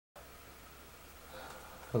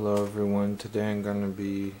Hello everyone, today I'm going to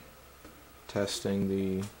be testing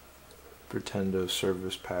the Pretendo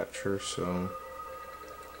service patcher. So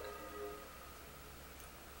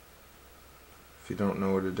if you don't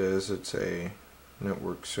know what it is, it's a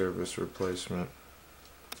network service replacement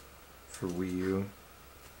for Wii U.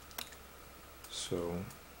 So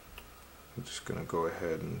I'm just going to go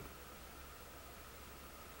ahead and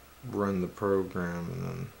run the program and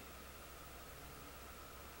then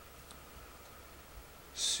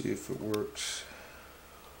see if it works.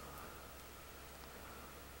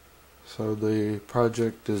 So the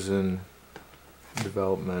project is in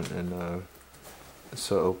development and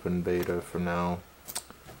it's an open beta for now.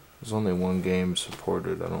 There's only one game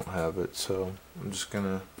supported, I don't have it, so I'm just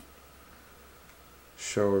gonna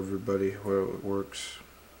show everybody how it works.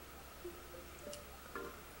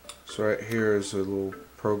 So right here is a little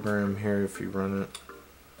program here if you run it.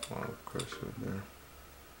 Well, of course right there.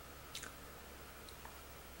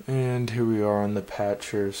 And here we are on the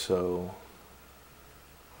patcher, so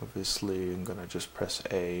obviously I'm gonna just press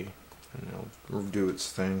A and it'll do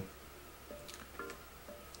its thing.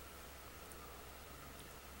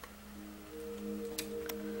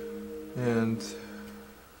 And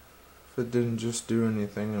if it didn't just do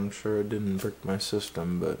anything, I'm sure it didn't brick my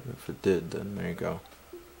system, but if it did, then there you go.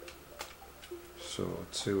 So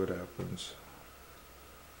let's see what happens.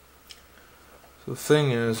 So the thing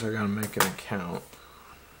is, I gotta make an account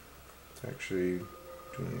to actually do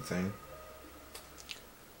anything.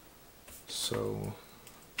 So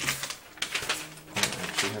I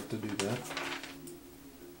actually have to do that.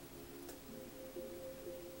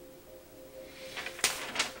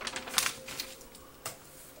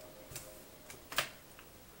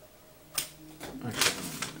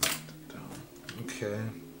 Okay.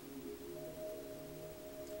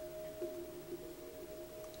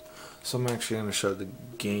 So I'm actually going to show the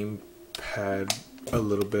gamepad a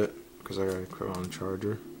little bit because I gotta put on a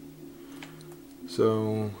charger.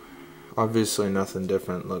 So obviously nothing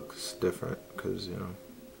different looks different because, you know.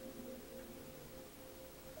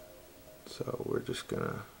 So we're just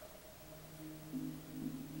gonna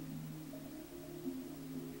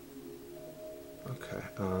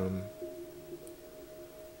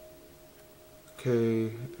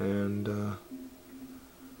okay, and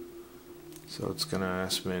so it's gonna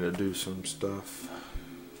ask me to do some stuff.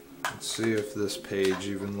 Let's see if this page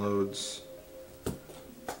even loads.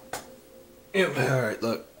 Yep, alright,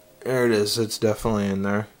 look. There it is. It's definitely in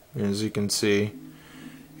there. As you can see,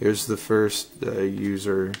 here's the first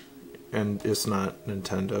user, and it's not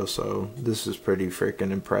Nintendo, so this is pretty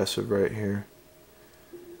freaking impressive right here.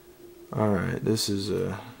 Alright, this is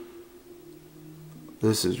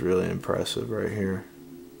really impressive right here.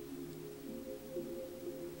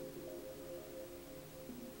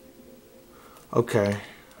 Okay,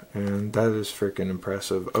 and that is freaking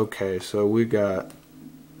impressive. Okay, so we're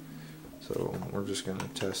just gonna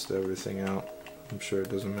test everything out. I'm sure it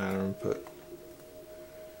doesn't matter input.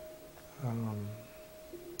 It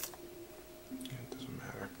doesn't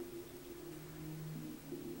matter.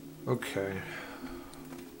 Okay.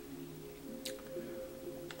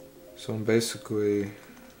 So basically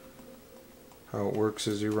how it works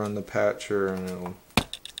is you run the patcher and it'll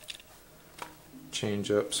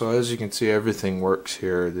change up. So as you can see, everything works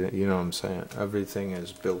here. You know what I'm saying? Everything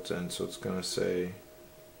is built in, so it's gonna say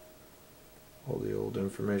all the old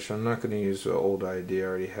information. I'm not going to use the old ID I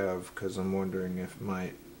already have because I'm wondering if it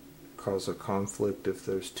might cause a conflict if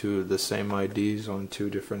there's two of the same IDs on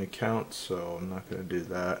two different accounts, so I'm not going to do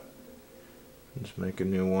that. Just make a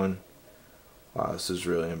new one. Wow, this is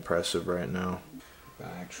really impressive right now.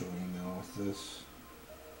 I actually email with this.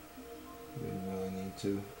 I didn't really need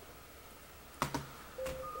to.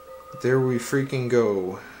 There we freaking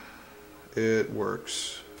go. It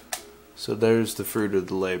works. So there's the fruit of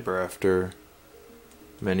the labor after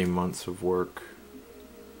many months of work.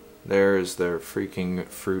 There is their freaking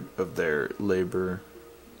fruit of their labor.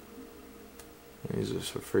 This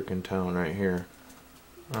is a freaking town right here.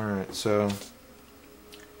 Alright, so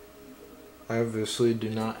I obviously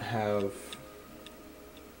do not have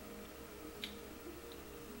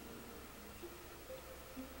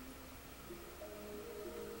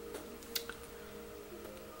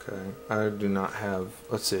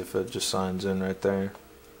let's see if it just signs in right there.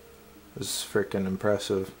 This is freaking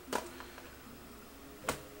impressive.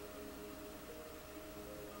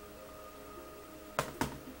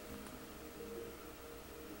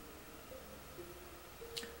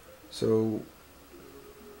 So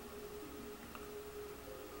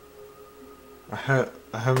I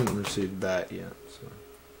haven't received that yet. So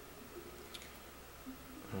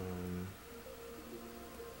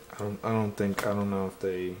I don't know if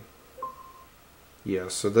they Yeah,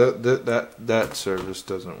 so that service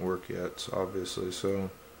doesn't work yet, so obviously. So,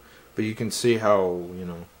 but you can see how, you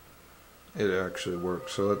know, it actually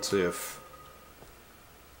works. So let's see if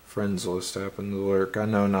friends list happen to work. I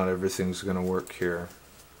know not everything's gonna work here,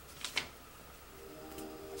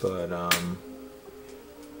 but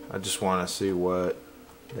I just want to see what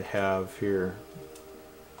they have here.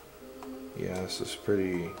 Yeah, this is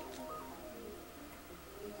pretty.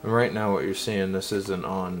 And right now, what you're seeing, this isn't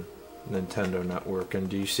on Nintendo Network, and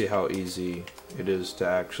do you see how easy it is to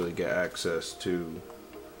actually get access to?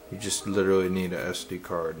 You just literally need an SD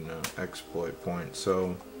card and an exploit point.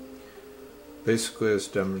 So basically, this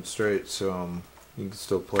demonstrates you can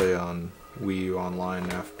still play on Wii U online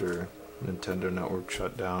after Nintendo Network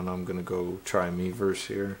shut down. I'm gonna go try Miiverse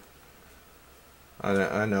here.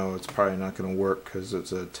 I know it's probably not gonna work because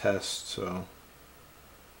it's a test, so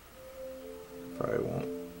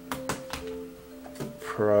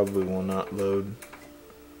probably will not load.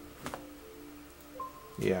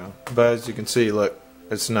 Yeah, but as you can see, look,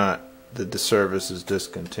 it's not, the service is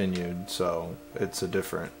discontinued, so it's a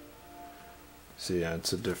different. See, yeah,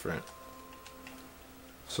 it's a different.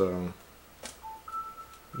 So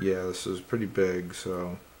yeah, this is pretty big,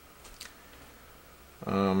 so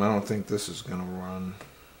I don't think this is gonna run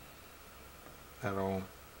at all.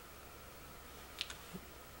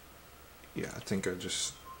 Yeah, I think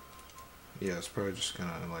yeah, it's probably just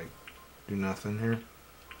gonna like do nothing here.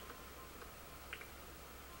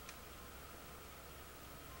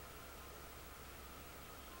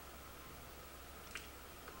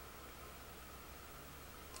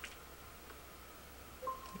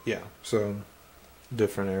 Yeah, so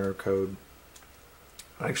different error code.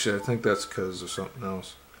 Actually, I think that's because of something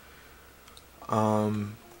else.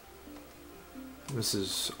 This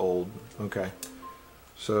is old. Okay,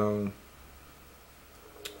 so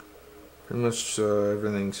pretty much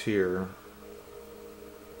everything's here.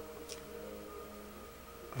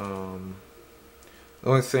 The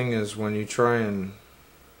only thing is when you try and,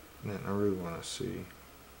 man, I really want to see.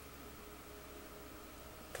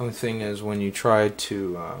 The only thing is when you try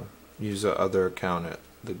to use the other account,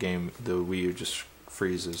 the Wii U just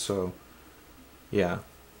freezes. So yeah,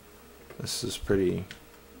 this is pretty.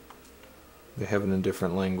 They have it in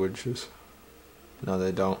different languages. No,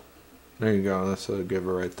 they don't. There you go. That's a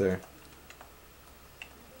giver right there.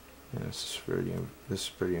 Yeah, this is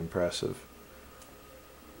pretty impressive.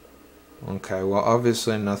 Okay, well,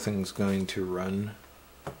 obviously nothing's going to run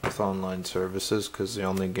with online services because the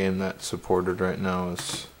only game that's supported right now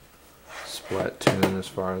is Splatoon, as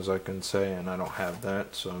far as I can say, and I don't have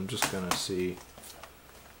that, so I'm just gonna see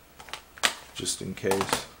just in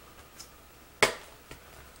case.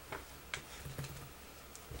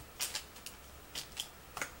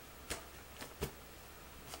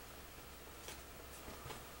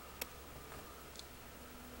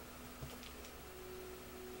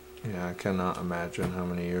 Yeah, I cannot imagine how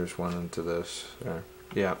many years went into this. There.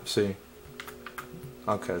 Yeah, see?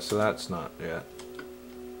 Okay, so that's not yet.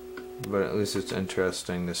 But at least it's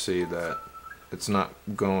interesting to see that it's not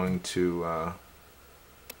going to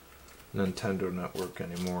Nintendo Network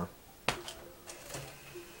anymore.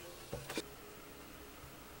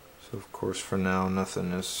 So of course for now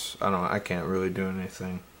nothing is, I can't really do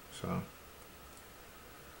anything, so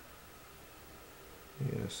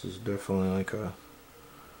yeah, this is definitely like a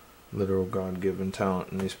literal God-given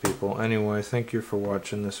talent in these people. Anyway, thank you for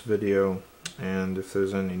watching this video, and if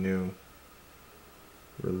there's any new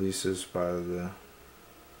releases by the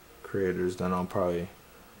creators, then I'll probably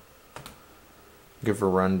give a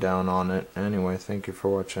rundown on it. Anyway, thank you for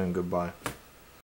watching, goodbye.